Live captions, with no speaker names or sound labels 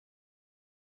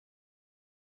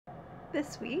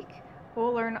This week,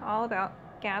 we'll learn all about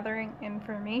gathering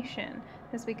information.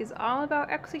 This week is all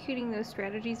about executing those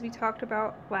strategies we talked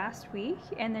about last week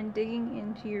and then digging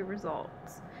into your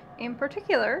results. In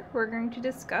particular, we're going to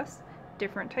discuss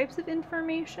different types of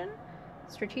information,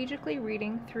 strategically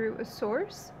reading through a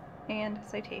source, and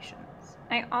citations.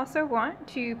 I also want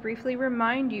to briefly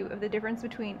remind you of the difference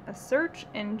between a search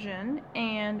engine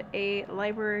and a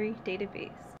library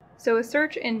database. So a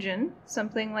search engine,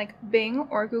 something like Bing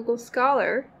or Google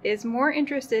Scholar, is more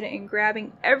interested in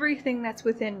grabbing everything that's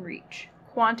within reach.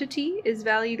 Quantity is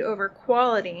valued over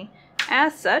quality.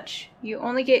 As such, you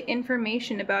only get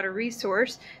information about a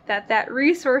resource that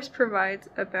resource provides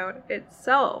about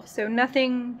itself, so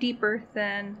nothing deeper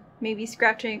than maybe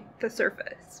scratching the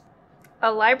surface.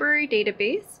 A library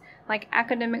database, like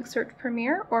Academic Search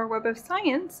Premier or Web of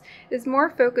Science, is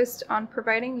more focused on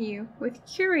providing you with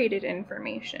curated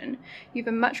information. You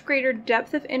have a much greater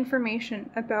depth of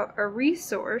information about a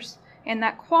resource, and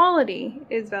that quality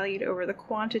is valued over the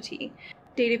quantity.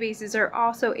 Databases are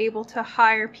also able to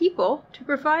hire people to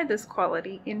provide this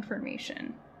quality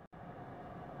information.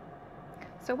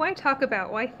 So why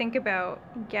think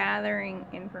about gathering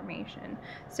information?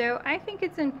 So I think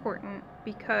it's important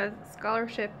because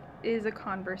scholarship is a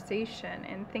conversation,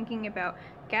 and thinking about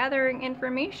gathering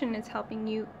information is helping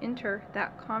you enter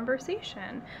that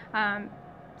conversation.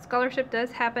 Scholarship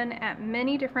does happen at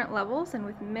many different levels and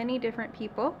with many different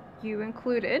people, you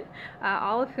included,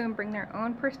 all of whom bring their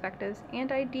own perspectives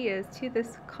and ideas to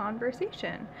this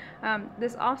conversation.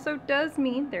 This also does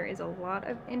mean there is a lot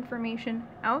of information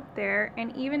out there,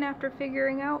 and even after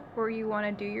figuring out where you want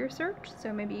to do your search,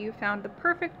 so maybe you found the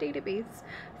perfect database,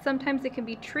 sometimes it can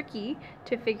be tricky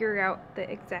to figure out the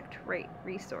exact right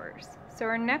resource. So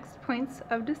our next points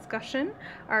of discussion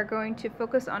are going to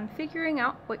focus on figuring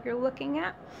out what you're looking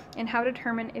at and how to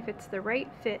determine if it's the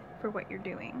right fit for what you're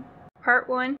doing. Part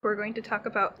 1, we're going to talk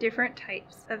about different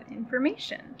types of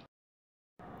information.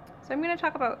 So I'm going to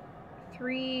talk about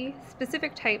 3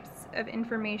 specific types of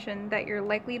information that you're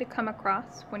likely to come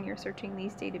across when you're searching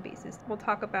these databases. We'll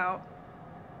talk about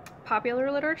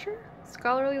popular literature,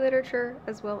 scholarly literature,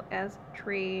 as well as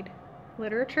trade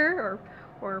literature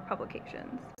or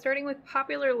publications. Starting with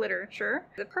popular literature,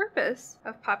 the purpose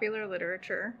of popular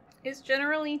literature is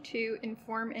generally to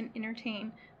inform and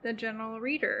entertain the general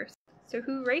reader. So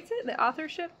who writes it? The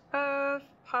authorship of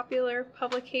popular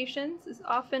publications is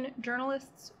often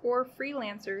journalists or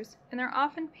freelancers, and they're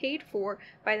often paid for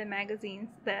by the magazines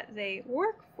that they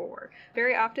work for.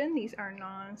 Very often, these are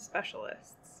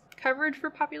non-specialists. Coverage for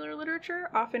popular literature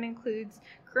often includes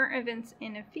current events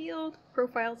in a field,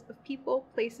 profiles of people,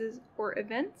 places, or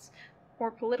events,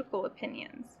 or political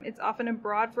opinions. It's often a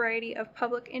broad variety of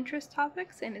public interest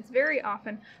topics, and it's very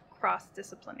often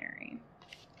cross-disciplinary.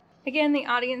 Again, the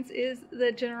audience is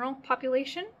the general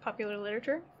population, popular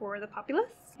literature for the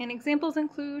populace. And examples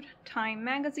include Time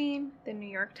Magazine, The New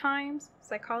York Times,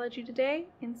 Psychology Today,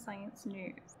 and Science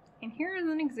News. And here is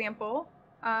an example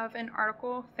of an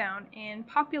article found in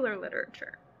popular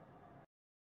literature.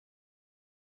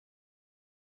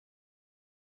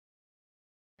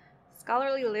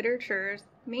 Scholarly literature's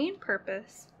main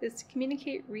purpose is to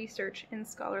communicate research and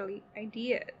scholarly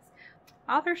ideas.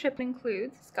 Authorship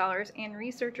includes scholars and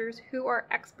researchers who are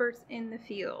experts in the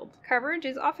field. Coverage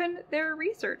is often their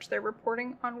research. They're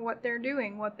reporting on what they're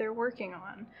doing, what they're working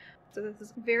on. So this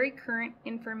is very current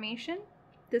information.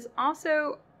 This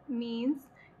also means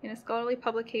in a scholarly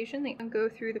publication, they can go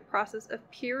through the process of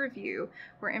peer review,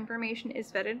 where information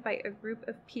is vetted by a group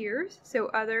of peers, so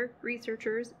other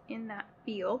researchers in that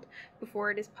field, before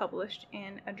it is published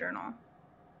in a journal.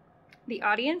 The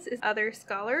audience is other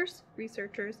scholars,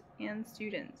 researchers, and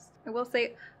students. I will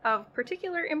say of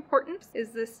particular importance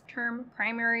is this term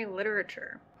primary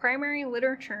literature. Primary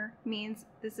literature means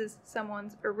this is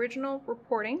someone's original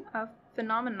reporting of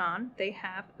phenomenon they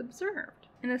have observed.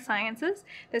 In the sciences,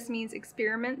 this means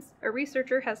experiments a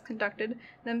researcher has conducted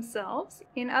themselves.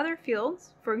 In other fields,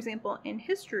 for example in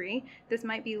history, this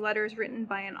might be letters written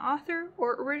by an author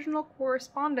or original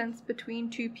correspondence between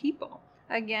 2 people.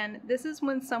 Again, this is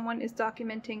when someone is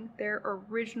documenting their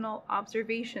original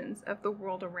observations of the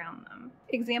world around them.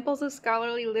 Examples of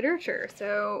scholarly literature.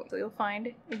 So you'll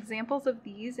find examples of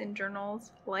these in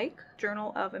journals like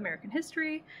Journal of American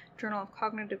History, Journal of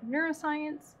Cognitive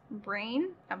Neuroscience, Brain,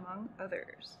 among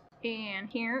others. And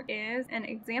here is an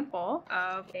example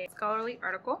of a scholarly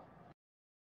article.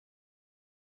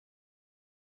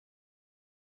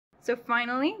 So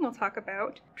finally, we'll talk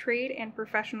about trade and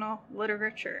professional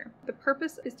literature. The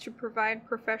purpose is to provide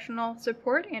professional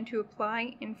support and to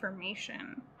apply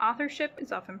information. Authorship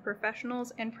is often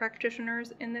professionals and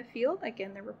practitioners in the field.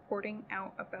 Again, they're reporting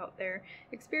out about their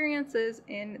experiences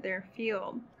in their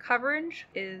field. Coverage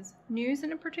is news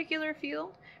in a particular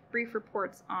field, brief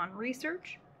reports on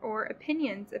research, or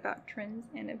opinions about trends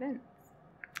and events.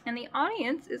 And the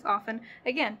audience is often,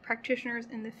 again, practitioners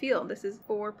in the field. This is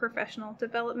for professional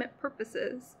development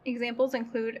purposes. Examples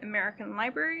include American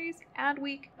Libraries,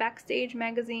 Adweek, Backstage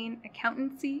Magazine,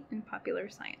 Accountancy, and Popular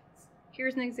Science.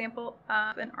 Here's an example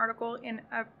of an article in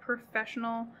a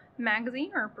professional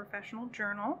magazine or a professional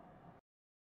journal.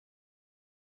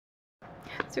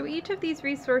 So each of these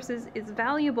resources is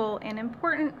valuable and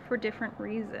important for different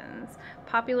reasons.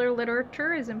 Popular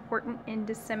literature is important in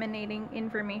disseminating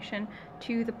information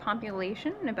to the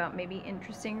population about maybe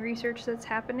interesting research that's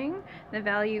happening. The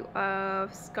value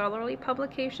of scholarly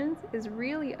publications is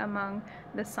really among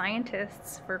the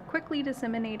scientists for quickly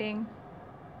disseminating,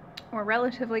 or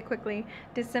relatively quickly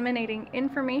disseminating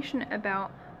information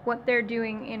about what they're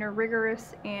doing in a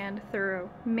rigorous and thorough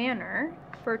manner.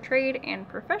 For trade and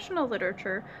professional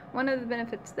literature, one of the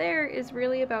benefits there is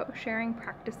really about sharing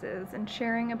practices and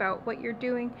sharing about what you're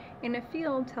doing in a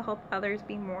field to help others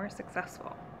be more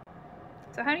successful.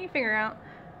 So how do you figure out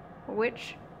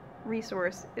which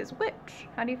resource is which?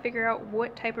 How do you figure out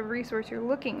what type of resource you're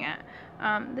looking at?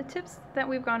 The tips that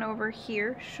we've gone over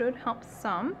here should help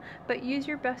some, but use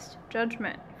your best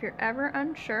judgment. If you're ever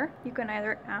unsure, you can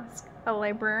either ask a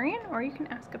librarian or you can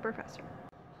ask a professor.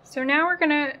 So now we're going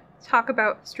to talk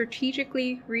about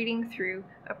strategically reading through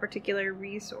a particular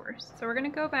resource. So we're going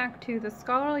to go back to the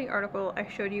scholarly article I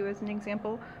showed you as an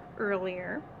example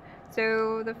earlier.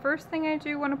 So the first thing I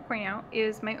do want to point out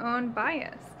is my own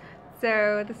bias.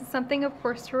 So this is something, of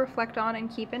course, to reflect on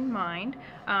and keep in mind,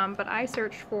 but I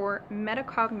searched for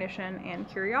metacognition and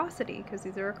curiosity because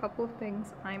these are a couple of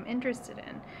things I'm interested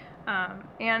in.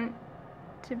 And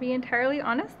to be entirely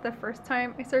honest, the first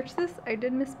time I searched this, I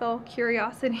did misspell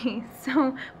curiosity.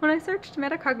 So when I searched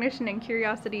metacognition and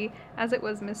curiosity as it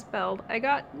was misspelled, I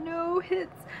got no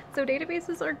hits. So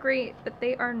databases are great, but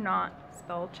they are not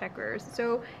spell checkers.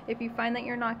 So if you find that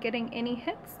you're not getting any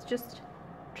hits, just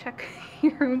check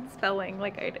your own spelling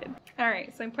like I did.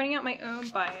 Alright, so I'm pointing out my own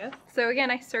bias. So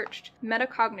again, I searched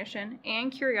metacognition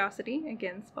and curiosity,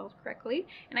 again spelled correctly,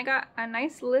 and I got a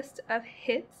nice list of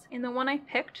hits. In the one I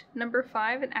picked, number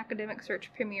 5 in Academic Search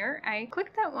Premier, I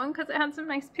clicked that one because it had some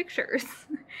nice pictures.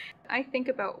 I think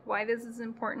about why this is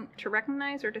important to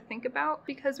recognize or to think about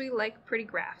because we like pretty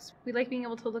graphs. We like being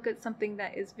able to look at something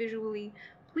that is visually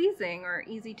pleasing or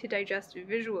easy to digest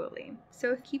visually.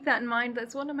 So keep that in mind.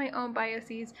 That's one of my own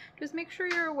biases. Just make sure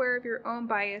you're aware of your own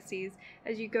biases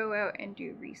as you go out and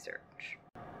do research.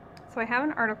 So I have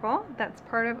an article that's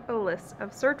part of a list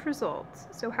of search results.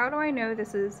 So how do I know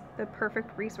this is the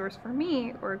perfect resource for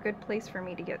me or a good place for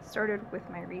me to get started with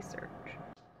my research?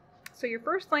 So your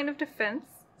first line of defense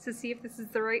to see if this is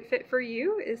the right fit for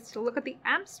you is to look at the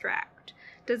abstract.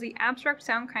 Does the abstract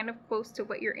sound kind of close to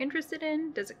what you're interested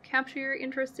in? Does it capture your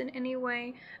interest in any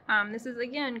way? This is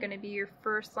again going to be your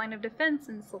first line of defense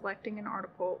in selecting an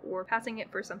article or passing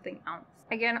it for something else.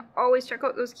 Again, always check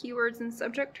out those keywords and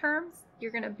subject terms.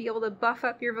 You're going to be able to buff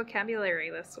up your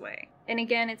vocabulary this way. And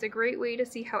again, it's a great way to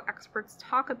see how experts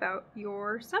talk about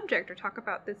your subject or talk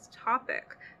about this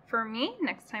topic. For me,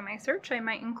 next time I search, I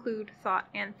might include thought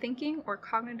and thinking or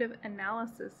cognitive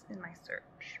analysis in my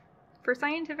search. For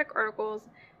scientific articles,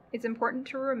 it's important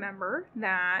to remember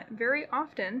that very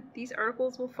often these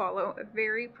articles will follow a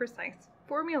very precise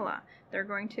formula. They're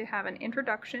going to have an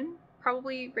introduction,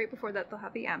 probably right before that they'll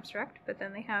have the abstract, but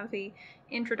then they have the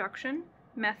introduction,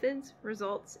 methods,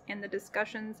 results, and the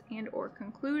discussions and or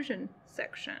conclusion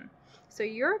section. So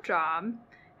your job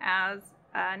as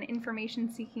an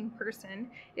information-seeking person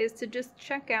is to just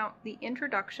check out the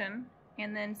introduction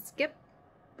and then skip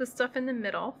the stuff in the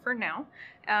middle for now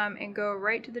and go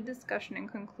right to the discussion and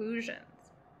conclusions.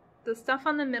 The stuff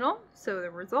on the middle, so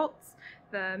the results,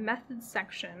 the methods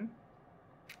section,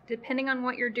 depending on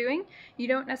what you're doing, you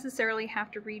don't necessarily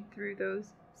have to read through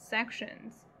those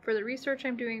sections. For the research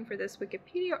I'm doing for this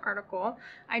Wikipedia article,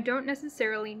 I don't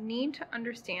necessarily need to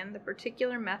understand the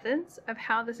particular methods of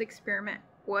how this experiment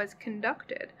was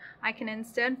conducted. I can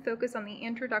instead focus on the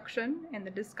introduction and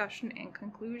the discussion and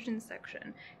conclusion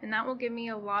section, and that will give me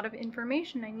a lot of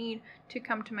information I need to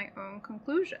come to my own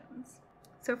conclusions.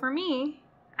 So for me,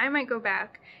 I might go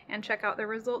back and check out the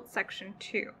results section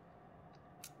too.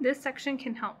 This section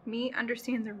can help me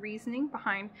understand the reasoning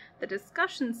behind the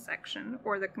discussion section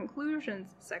or the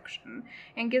conclusions section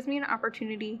and gives me an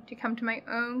opportunity to come to my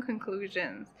own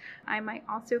conclusions. I might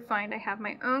also find I have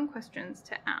my own questions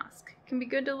to ask. It can be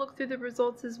good to look through the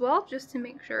results as well, just to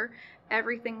make sure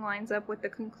everything lines up with the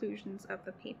conclusions of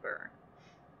the paper.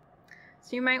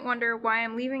 So you might wonder why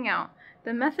I'm leaving out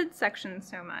the methods section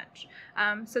so much.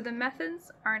 So the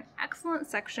methods are an excellent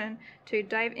section to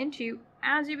dive into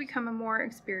as you become a more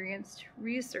experienced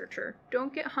researcher.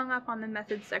 Don't get hung up on the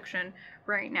methods section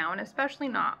right now, and especially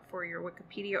not for your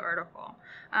Wikipedia article.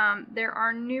 There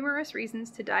are numerous reasons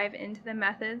to dive into the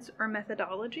methods or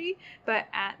methodology, but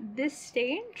at this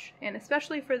stage, and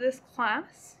especially for this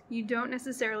class, you don't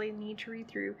necessarily need to read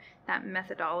through that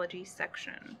methodology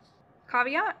section.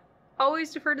 Caveat: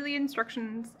 always defer to the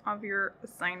instructions of your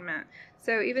assignment.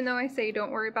 So even though I say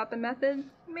don't worry about the methods,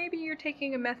 maybe you're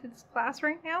taking a methods class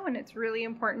right now and it's really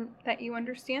important that you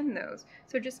understand those.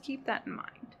 So just keep that in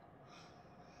mind.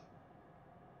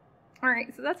 All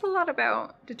right, so that's a lot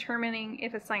about determining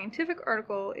if a scientific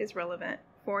article is relevant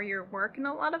for your work, and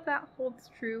a lot of that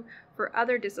holds true for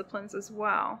other disciplines as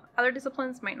well. Other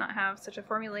disciplines might not have such a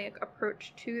formulaic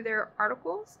approach to their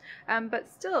articles,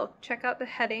 but still check out the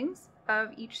headings of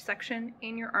each section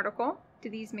in your article. Do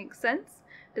these make sense?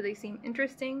 Do they seem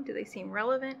interesting? Do they seem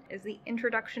relevant? Is the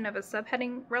introduction of a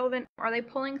subheading relevant? Are they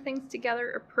pulling things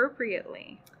together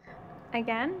appropriately?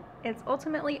 Again, it's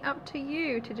ultimately up to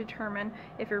you to determine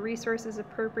if a resource is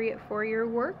appropriate for your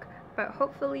work, but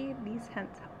hopefully these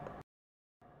hints help.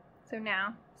 So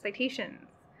now, citations.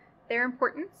 Their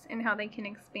importance and how they can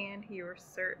expand your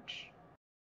search.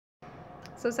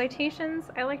 So citations,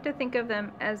 I like to think of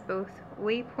them as both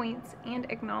waypoints and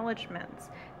acknowledgments.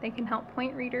 They can help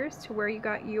point readers to where you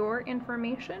got your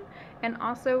information and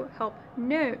also help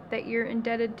note that you're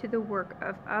indebted to the work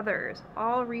of others.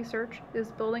 All research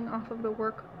is building off of the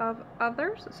work of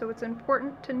others, so it's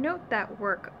important to note that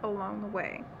work along the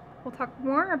way. We'll talk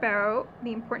more about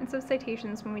the importance of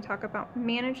citations when we talk about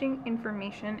managing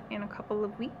information in a couple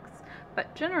of weeks,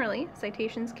 but generally,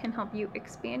 citations can help you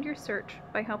expand your search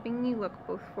by helping you look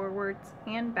both forwards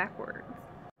and backwards.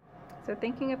 So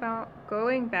thinking about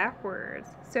going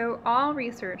backwards. So all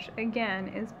research, again,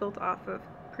 is built off of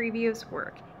previous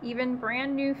work. Even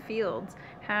brand new fields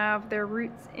have their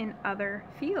roots in other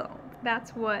fields.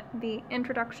 That's what the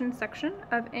introduction section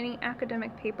of any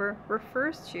academic paper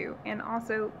refers to, and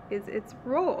also is its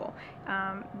role.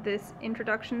 This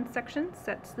introduction section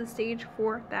sets the stage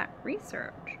for that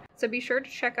research. So be sure to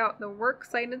check out the works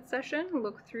cited session,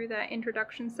 look through that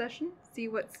introduction session, see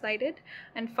what's cited,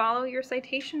 and follow your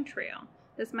citation trail.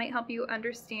 This might help you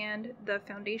understand the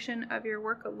foundation of your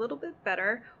work a little bit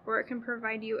better, or it can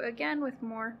provide you again with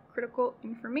more critical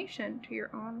information to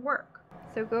your own work.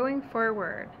 So going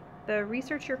forward, the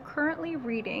research you're currently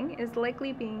reading is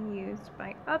likely being used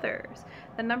by others.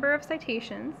 The number of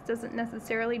citations doesn't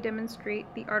necessarily demonstrate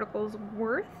the article's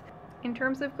worth. In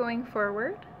terms of going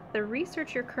forward, the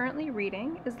research you're currently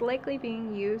reading is likely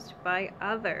being used by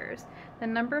others. The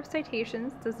number of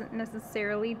citations doesn't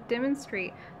necessarily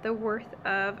demonstrate the worth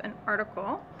of an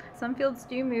article. Some fields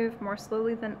do move more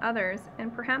slowly than others,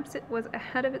 and perhaps it was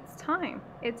ahead of its time.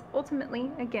 It's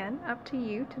ultimately, again, up to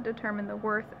you to determine the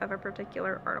worth of a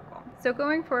particular article. So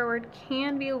going forward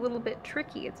can be a little bit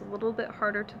tricky. It's a little bit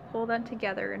harder to pull that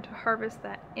together and to harvest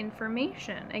that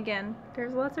information. Again,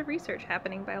 there's lots of research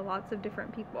happening by lots of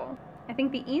different people. I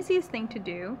think the easiest thing to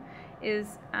do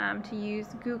is to use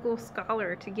Google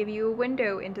Scholar to give you a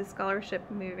window into scholarship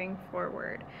moving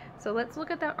forward. So let's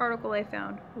look at that article I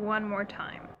found one more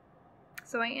time.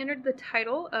 So I entered the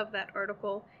title of that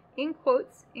article in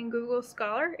quotes in Google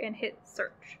Scholar and hit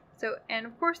search. So, and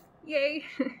of course, yay,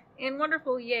 and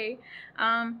wonderful, yay,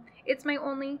 it's my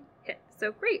only hit.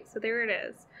 So great, so there it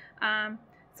is.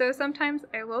 So sometimes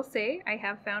I will say I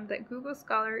have found that Google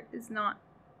Scholar is not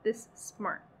this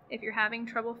smart. If you're having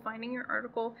trouble finding your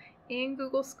article in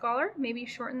Google Scholar, maybe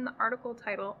shorten the article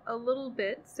title a little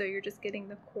bit so you're just getting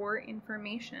the core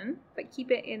information, but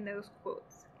keep it in those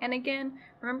quotes. And again,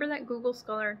 remember that Google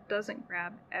Scholar doesn't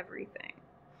grab everything.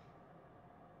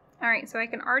 All right, so I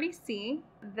can already see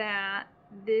that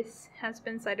this has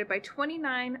been cited by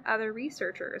 29 other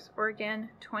researchers, or again,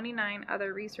 29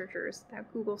 other researchers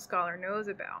that Google Scholar knows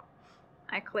about.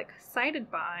 I click Cited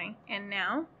By, and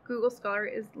now Google Scholar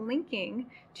is linking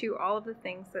to all of the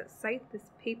things that cite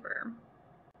this paper.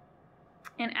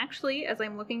 And actually, as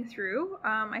I'm looking through,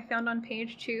 I found on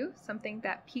page 2 something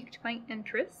that piqued my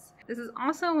interest. This is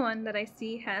also one that I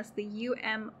see has the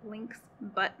links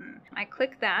button. I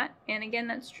click that, and again,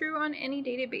 that's true on any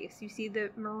database. You see the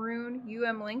maroon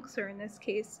links, or in this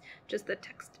case, just the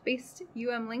text-based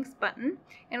links button,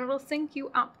 and it'll sync you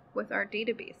up with our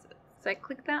databases. So I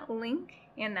click that link,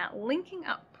 and that linking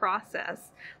up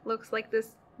process looks like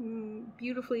this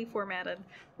beautifully formatted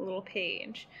little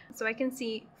page. So I can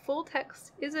see full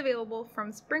text is available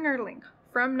from SpringerLink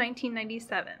from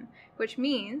 1997, which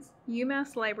means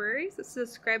UMass Libraries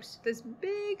subscribes to this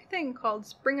big thing called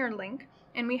SpringerLink,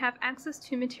 and we have access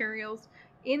to materials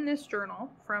in this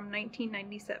journal from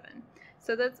 1997.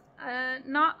 So that's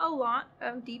not a lot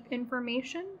of deep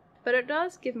information, but it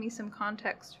does give me some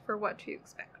context for what to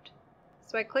expect.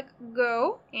 So I click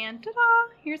go, and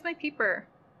ta-da! Here's my paper.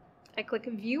 I click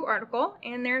view article,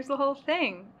 and there's the whole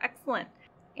thing. Excellent.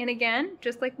 And again,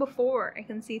 just like before, I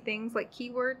can see things like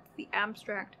keywords, the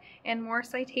abstract, and more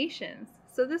citations.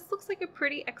 So this looks like a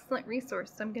pretty excellent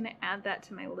resource, so I'm going to add that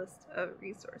to my list of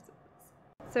resources.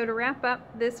 So to wrap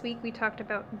up, this week we talked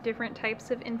about different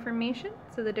types of information,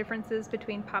 so the differences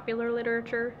between popular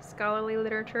literature, scholarly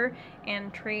literature,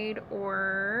 and trade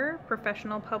or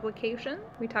professional publication.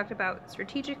 We talked about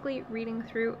strategically reading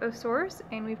through a source,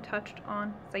 and we've touched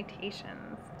on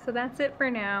citations. So that's it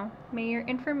for now. May your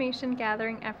information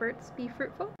gathering efforts be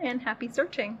fruitful, and happy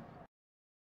searching!